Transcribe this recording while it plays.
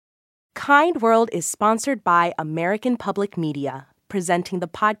Kind World is sponsored by American Public Media, presenting the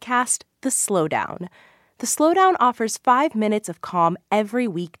podcast, The Slowdown. The Slowdown offers 5 minutes of calm every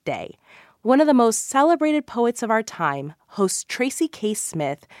weekday. One of the most celebrated poets of our time, host Tracy K.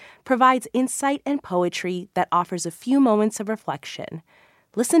 Smith, provides insight and poetry that offers a few moments of reflection.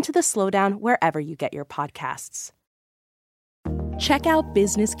 Listen to The Slowdown wherever you get your podcasts. Check out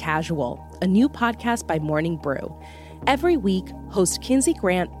Business Casual, a new podcast by Morning Brew. Every week, host Kinsey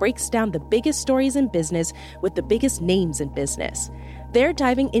Grant breaks down the biggest stories in business with the biggest names in business. They're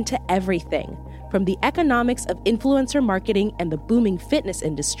diving into everything, from the economics of influencer marketing and the booming fitness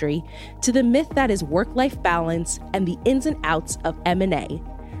industry to the myth that is work-life balance and the ins and outs of M&A.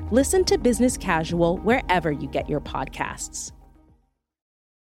 Listen to Business Casual wherever you get your podcasts.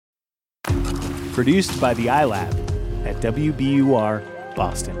 Produced by the iLab at WBUR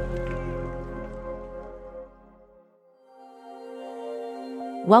Boston.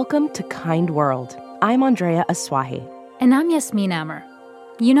 Welcome to Kind World. I'm Andrea Aswahi. And I'm Yasmin Amer.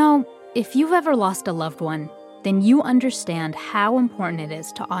 You know, if you've ever lost a loved one, then you understand how important it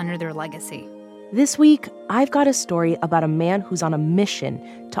is to honor their legacy. This week, I've got a story about a man who's on a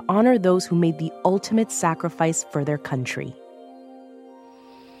mission to honor those who made the ultimate sacrifice for their country.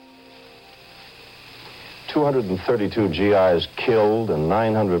 232 GIs killed and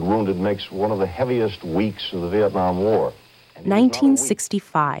 900 wounded makes one of the heaviest weeks of the Vietnam War.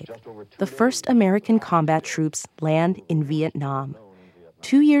 1965, the first American combat troops land in Vietnam.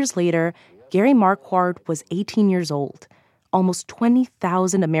 2 years later, Gary Marquardt was 18 years old. Almost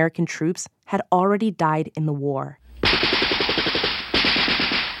 20,000 American troops had already died in the war. Get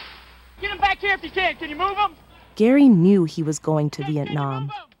them back here if you can. Can you move them? Gary knew he was going to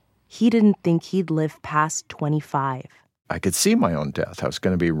Vietnam. He didn't think he'd live past 25. I could see my own death. I was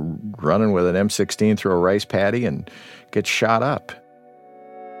going to be running with an M16 through a rice paddy and get shot up.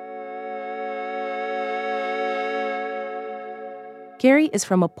 Gary is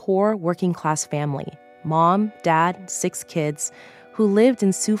from a poor working-class family, mom, dad, 6 kids, who lived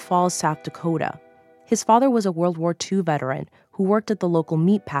in Sioux Falls, South Dakota. His father was a World War II veteran who worked at the local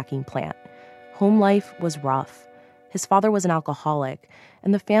meat packing plant. Home life was rough. His father was an alcoholic,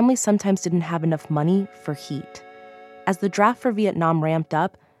 and the family sometimes didn't have enough money for heat. As the draft for Vietnam ramped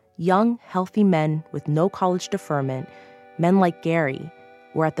up, young, healthy men with no college deferment, men like Gary,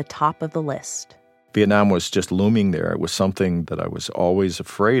 were at the top of the list. Vietnam was just looming there. It was something that I was always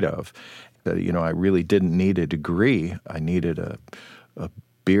afraid of. That, I really didn't need a degree. I needed a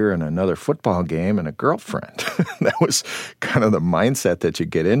beer and another football game and a girlfriend. That was kind of the mindset that you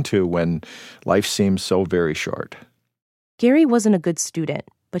get into when life seems so very short. Gary wasn't a good student,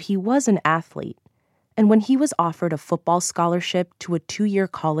 but he was an athlete. And when he was offered a football scholarship to a 2-year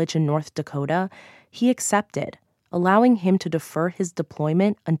college in North Dakota, he accepted, allowing him to defer his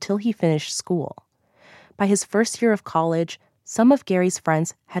deployment until he finished school. By his first year of college, some of Gary's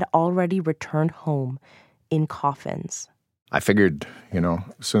friends had already returned home in coffins. I figured, as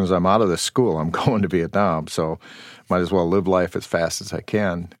soon as I'm out of this school, I'm going to Vietnam, so might as well live life as fast as I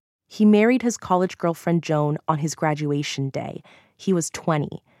can. He married his college girlfriend Joan on his graduation day. He was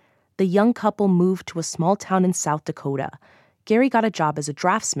 20. The young couple moved to a small town in South Dakota. Gary got a job as a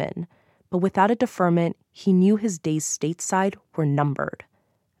draftsman, but without a deferment, he knew his days stateside were numbered.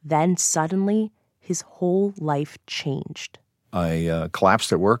 Then, suddenly, his whole life changed. I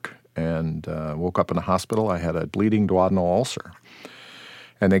collapsed at work and woke up in a hospital. I had a bleeding duodenal ulcer.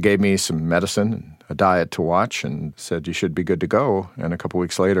 And they gave me some medicine and a diet to watch and said, you should be good to go. And a couple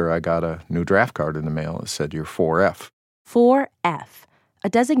weeks later, I got a new draft card in the mail. It said, you're 4F. 4F. A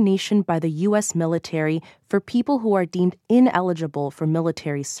designation by the U.S. military for people who are deemed ineligible for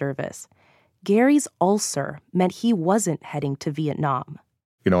military service. Gary's ulcer meant he wasn't heading to Vietnam.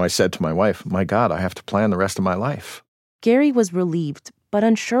 I said to my wife, my God, I have to plan the rest of my life. Gary was relieved, but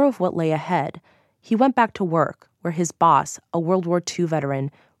unsure of what lay ahead. He went back to work, where his boss, a World War II veteran,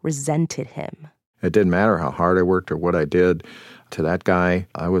 resented him. It didn't matter how hard I worked or what I did. To that guy,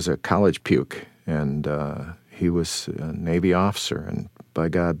 I was a college puke, and he was a Navy officer, and by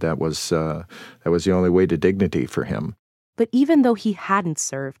God, that was the only way to dignity for him. But even though he hadn't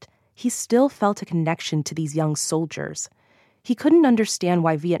served, he still felt a connection to these young soldiers. He couldn't understand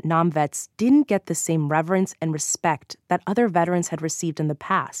why Vietnam vets didn't get the same reverence and respect that other veterans had received in the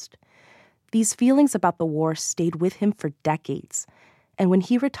past. These feelings about the war stayed with him for decades, and when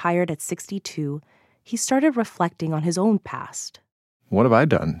he retired at 62, he started reflecting on his own past. What have I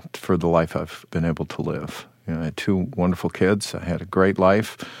done for the life I've been able to live? I had 2 wonderful kids. I had a great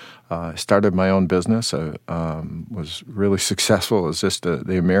life. I started my own business. I was really successful. It was just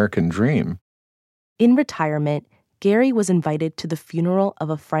the American dream. In retirement, Gary was invited to the funeral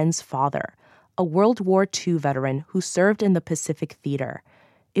of a friend's father, a World War II veteran who served in the Pacific Theater.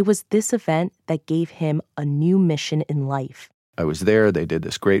 It was this event that gave him a new mission in life. I was there. They did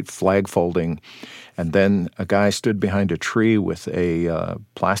this great flag folding, and then a guy stood behind a tree with a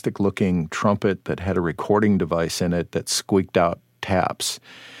plastic-looking trumpet that had a recording device in it that squeaked out taps.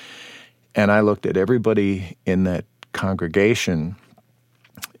 And I looked at everybody in that congregation,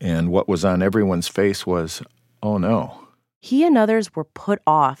 and what was on everyone's face was, oh no. He and others were put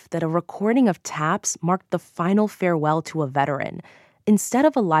off that a recording of taps marked the final farewell to a veteran instead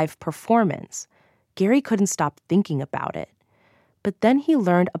of a live performance. Gary couldn't stop thinking about it. But then he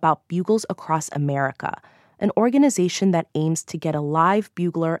learned about Bugles Across America, an organization that aims to get a live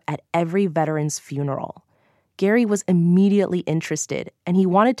bugler at every veteran's funeral. Gary was immediately interested, and he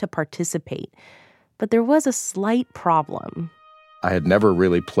wanted to participate. But there was a slight problem. I had never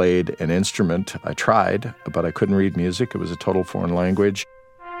really played an instrument. I tried, but I couldn't read music. It was a total foreign language.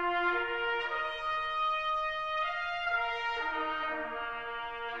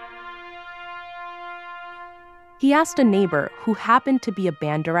 He asked a neighbor who happened to be a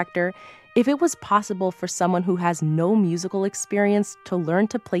band director if it was possible for someone who has no musical experience to learn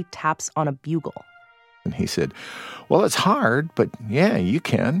to play taps on a bugle. And he said, well, it's hard, but yeah, you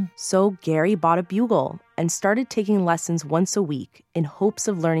can. So Gary bought a bugle and started taking lessons once a week in hopes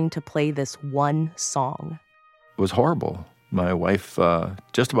of learning to play this one song. It was horrible. My wife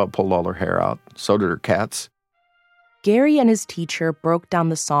just about pulled all her hair out. So did her cats. Gary and his teacher broke down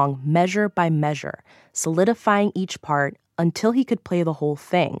the song measure by measure, solidifying each part until he could play the whole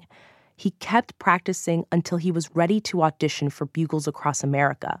thing. He kept practicing until he was ready to audition for Bugles Across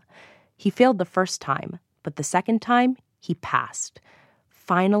America. He failed the first time, but the second time, he passed.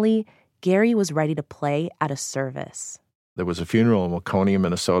 Finally, Gary was ready to play at a service. There was a funeral in Waconia,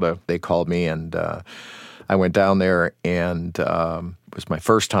 Minnesota. They called me, and I went down there, and it was my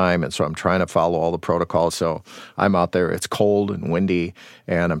first time, and so I'm trying to follow all the protocols. So I'm out there. It's cold and windy,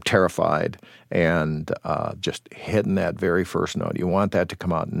 and I'm terrified, and just hitting that very first note. You want that to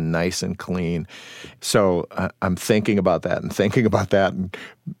come out nice and clean. So I'm thinking about that and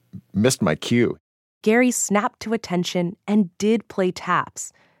missed my cue. Gary snapped to attention and did play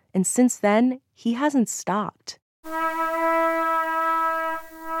taps. And since then, he hasn't stopped.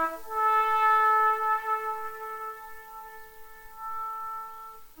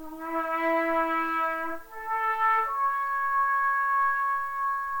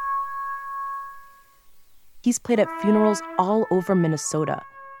 He's played at funerals all over Minnesota,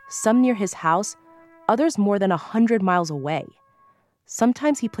 some near his house, others more than 100 miles away.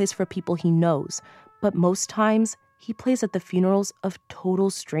 Sometimes he plays for people he knows, but most times he plays at the funerals of total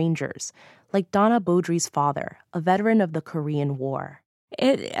strangers, like Donna Beaudry's father, a veteran of the Korean War.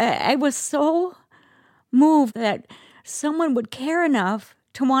 I was so moved that someone would care enough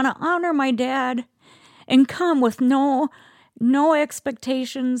to want to honor my dad and come with no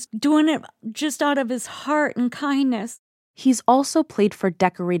expectations, doing it just out of his heart and kindness. He's also played for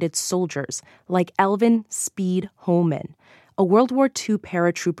decorated soldiers like Elvin Speed Holman, a World War II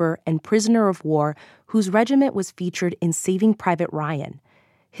paratrooper and prisoner of war whose regiment was featured in Saving Private Ryan.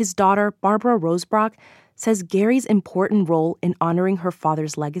 His daughter, Barbara Rosebrock, says Gary's important role in honoring her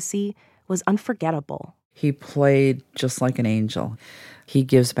father's legacy was unforgettable. He played just like an angel. He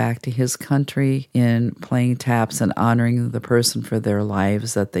gives back to his country in playing taps and honoring the person for their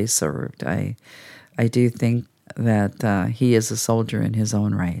lives that they served. I do think that he is a soldier in his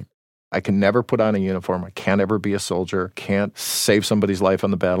own right. I can never put on a uniform. I can't ever be a soldier. Can't save somebody's life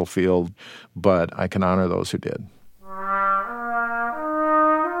on the battlefield, but I can honor those who did.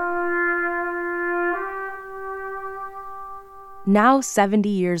 Now 70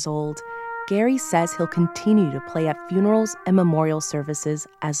 years old, Gary says he'll continue to play at funerals and memorial services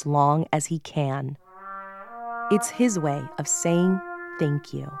as long as he can. It's his way of saying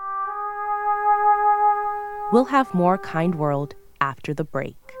thank you. We'll have more Kind World after the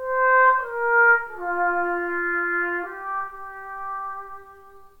break.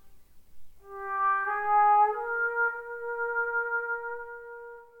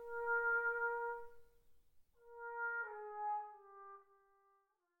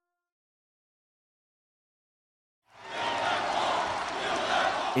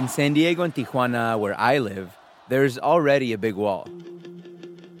 In San Diego and Tijuana, where I live, there's already a big wall.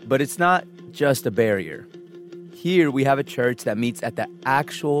 But it's not just a barrier. Here we have a church that meets at the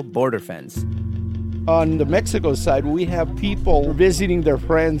actual border fence. On the Mexico side, we have people visiting their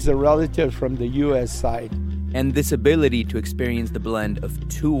friends, their relatives from the U.S. side. And this ability to experience the blend of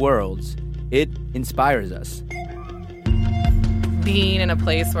two worlds, it inspires us. being in a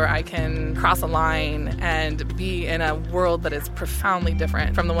place where I can cross a line and be in a world that is profoundly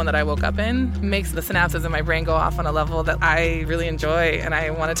different from the one that I woke up in makes the synapses in my brain go off on a level that I really enjoy and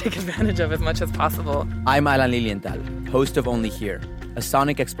I want to take advantage of as much as possible. I'm Alan Lilienthal, host of Only Here, a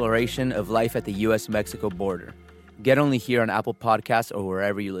sonic exploration of life at the U.S.-Mexico border. Get Only Here on Apple Podcasts or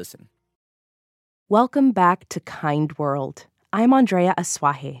wherever you listen. Welcome back to Kind World. I'm Andrea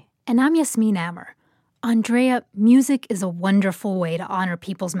Asuaje. And I'm Yasmin Amer. Andrea, music is a wonderful way to honor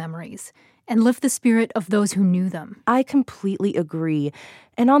people's memories and lift the spirit of those who knew them. I completely agree.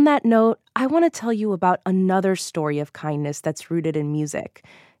 And on that note, I want to tell you about another story of kindness that's rooted in music.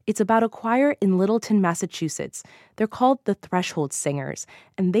 It's about a choir in Littleton, Massachusetts. They're called the Threshold Singers,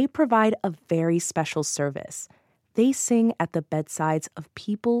 and they provide a very special service. They sing at the bedsides of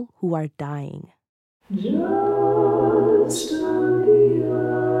people who are dying. Just on the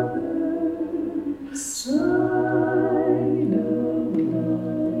other side of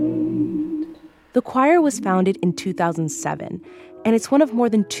light. The choir was founded in 2007, and it's one of more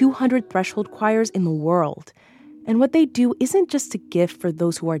than 200 threshold choirs in the world. And what they do isn't just a gift for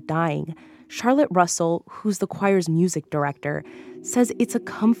those who are dying. Charlotte Russell, who's the choir's music director, says it's a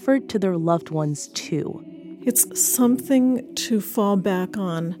comfort to their loved ones, too. It's something to fall back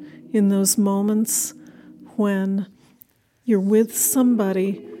on in those moments when you're with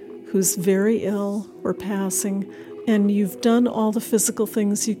somebody who's very ill or passing, and you've done all the physical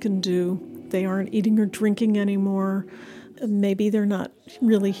things you can do. They aren't eating or drinking anymore. Maybe they're not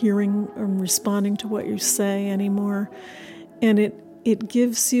really hearing or responding to what you say anymore. And it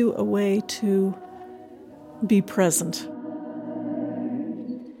gives you a way to be present.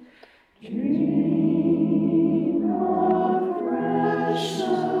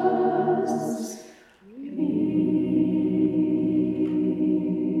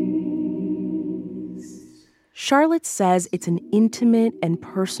 Charlotte says it's an intimate and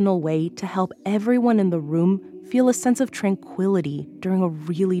personal way to help everyone in the room feel a sense of tranquility during a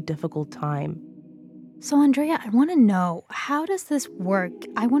really difficult time. So, Andrea, I want to know, how does this work?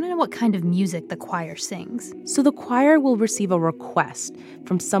 I want to know what kind of music the choir sings. So the choir will receive a request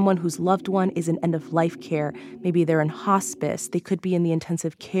from someone whose loved one is in end-of-life care. Maybe they're in hospice. They could be in the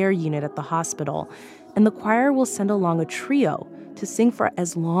intensive care unit at the hospital. And the choir will send along a trio to sing for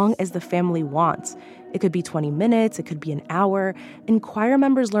as long as the family wants. It could be 20 minutes, it could be an hour, and choir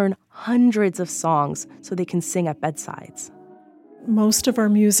members learn hundreds of songs so they can sing at bedsides. Most of our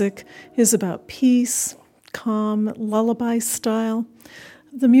music is about peace, calm, lullaby style.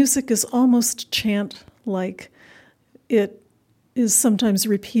 The music is almost chant-like. It is sometimes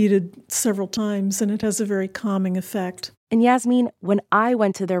repeated several times, and it has a very calming effect. And Yasmin, when I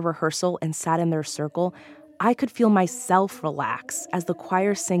went to their rehearsal and sat in their circle, I could feel myself relax as the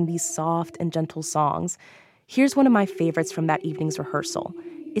choir sang these soft and gentle songs. Here's one of my favorites from that evening's rehearsal.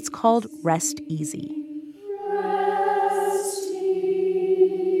 It's called Rest Easy. Rest easy.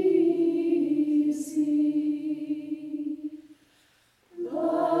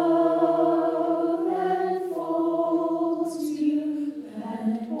 Love enfolds you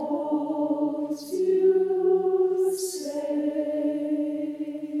and holds you safe.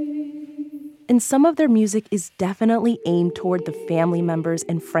 And some of their music is definitely aimed toward the family members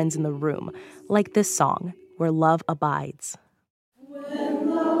and friends in the room, like this song, Where Love Abides. When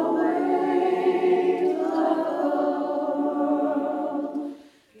the weight of the world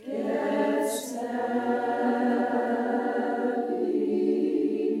gets heavy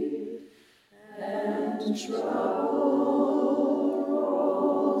and trouble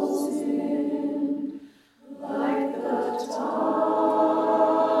rolls in like the tides.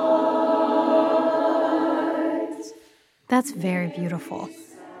 That's very beautiful.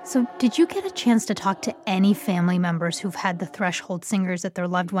 So, did you get a chance to talk to any family members who've had the Threshold Singers at their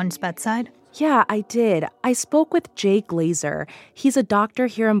loved one's bedside? Yeah, I did. I spoke with Jay Glazer. He's a doctor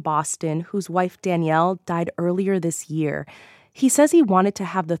here in Boston whose wife Danielle died earlier this year. He says he wanted to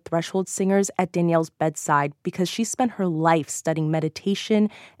have the Threshold Singers at Danielle's bedside because she spent her life studying meditation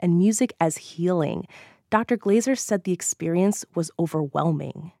and music as healing. Dr. Glazer said the experience was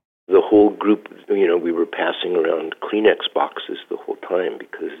overwhelming. The whole group, we were passing around Kleenex boxes the whole time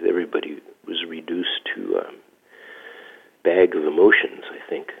because everybody was reduced to a bag of emotions, I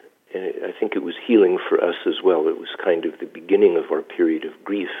think. And I think it was healing for us as well. It was kind of the beginning of our period of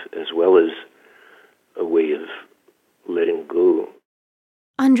grief as well as a way of letting go.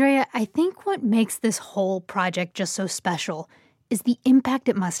 Andrea, I think what makes this whole project just so special is the impact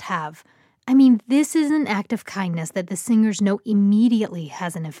it must have. I mean, this is an act of kindness that the singers know immediately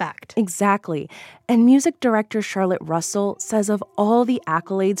has an effect. Exactly. And music director Charlotte Russell says of all the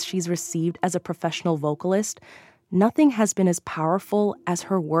accolades she's received as a professional vocalist, nothing has been as powerful as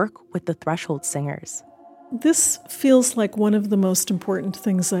her work with the Threshold Singers. This feels like one of the most important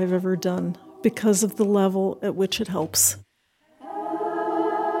things I've ever done because of the level at which it helps.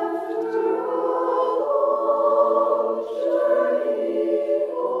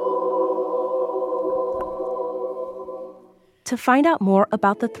 To find out more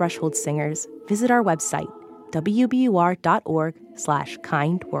about the Threshold Singers, visit our website,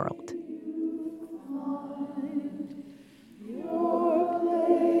 wbur.org/kindworld.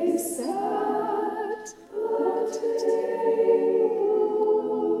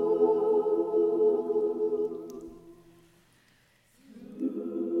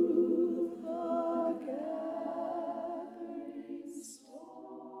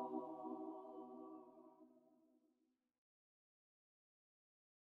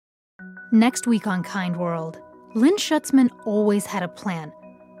 Next week on Kind World, Lynn Schutzman always had a plan,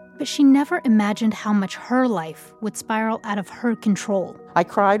 but she never imagined how much her life would spiral out of her control. I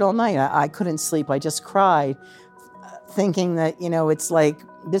cried all night. I couldn't sleep. I just cried, thinking that, it's like,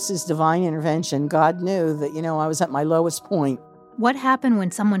 this is divine intervention. God knew that, I was at my lowest point. What happened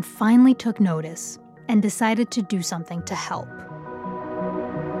when someone finally took notice and decided to do something to help?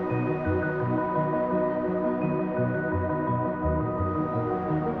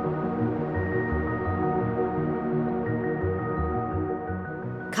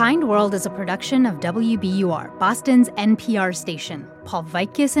 Kind World is a production of WBUR, Boston's NPR station. Paul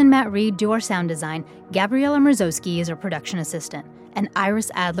Vaitkus and Matt Reed do our sound design, Gabriella Mrzowski is our production assistant, and Iris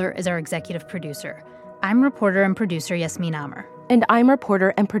Adler is our executive producer. I'm reporter and producer Yasmin Amer. And I'm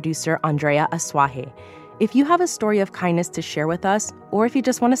reporter and producer Andrea Asuaje. If you have a story of kindness to share with us, or if you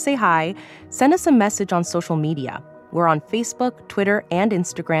just want to say hi, send us a message on social media. We're on Facebook, Twitter, and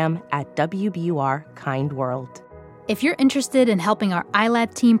Instagram at WBUR Kind World. If you're interested in helping our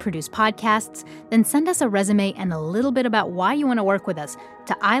iLab team produce podcasts, then send us a resume and a little bit about why you want to work with us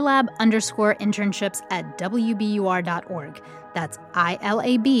to ilab_internships@wbur.org. That's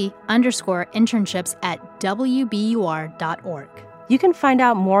ILAB_internships@wbur.org. You can find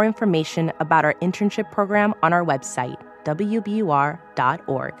out more information about our internship program on our website,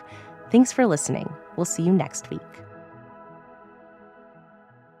 wbur.org. Thanks for listening. We'll see you next week.